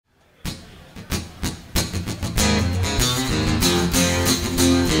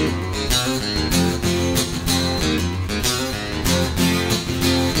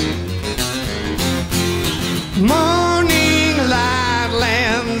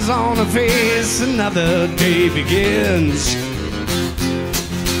smiles on her face, another day begins.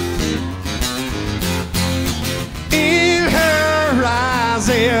 In her eyes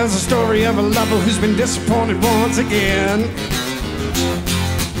is a story of a lover who's been disappointed once again.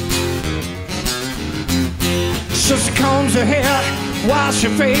 So she combs her hair, washes her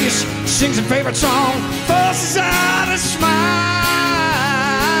face, sings her favorite song, forces out a smile.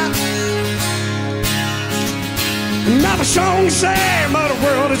 Never song sad, but the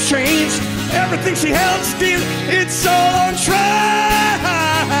world has changed. Everything she held still, it's all on trial.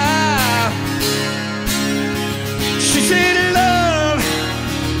 She said, love,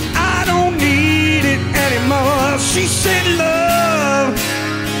 I don't need it anymore. She said, love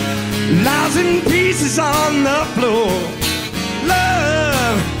lies in pieces on the floor.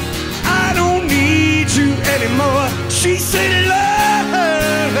 Love, I don't need you anymore. She said, love,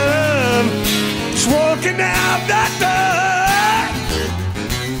 she's walking out that door.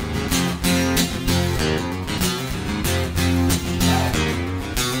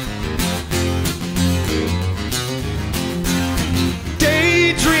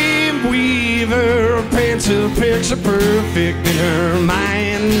 Daydream weaver paints a picture perfect in her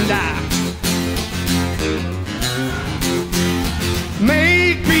mind.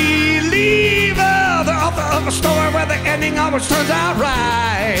 Make-believer, the author of a story where the ending always turns out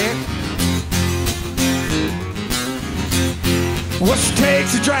right. Well, she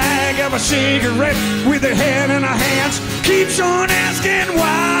takes a drag of a cigarette with her head in her hands, keeps on asking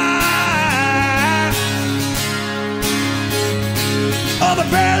why. Oh, the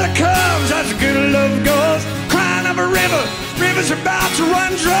barely comes as the good love goes, crying of a river, river's about to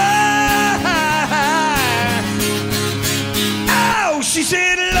run dry. She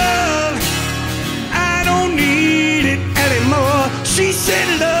said, love, I don't need it anymore. She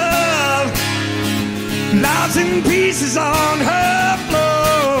said, love lies in pieces on her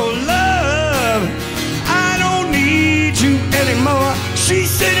floor. Love, I don't need you anymore. She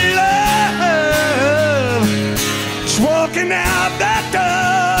said, love, she's walking out that door.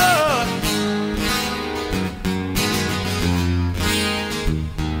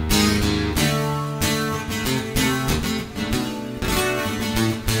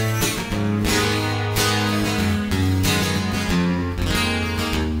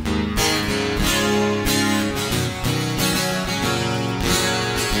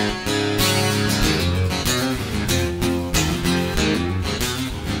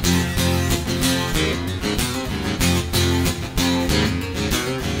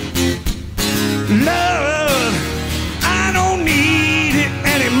 Love, I don't need it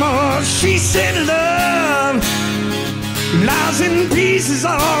anymore. She said, love lies in pieces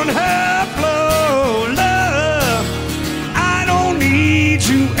on her floor. Love, I don't need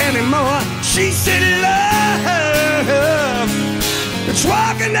you anymore. She said, love, it's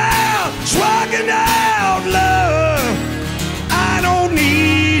walking out, it's walking out. Love, I don't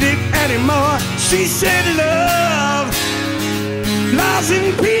need it anymore. She said, love lies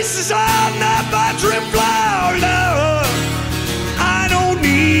in pieces on the bedroom floor. Love, I don't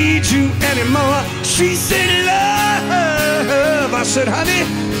need you anymore. She said, love. I said, honey,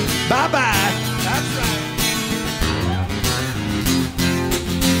 bye-bye. That's right.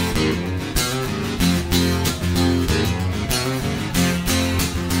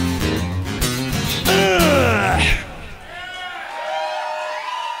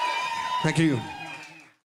 Thank you.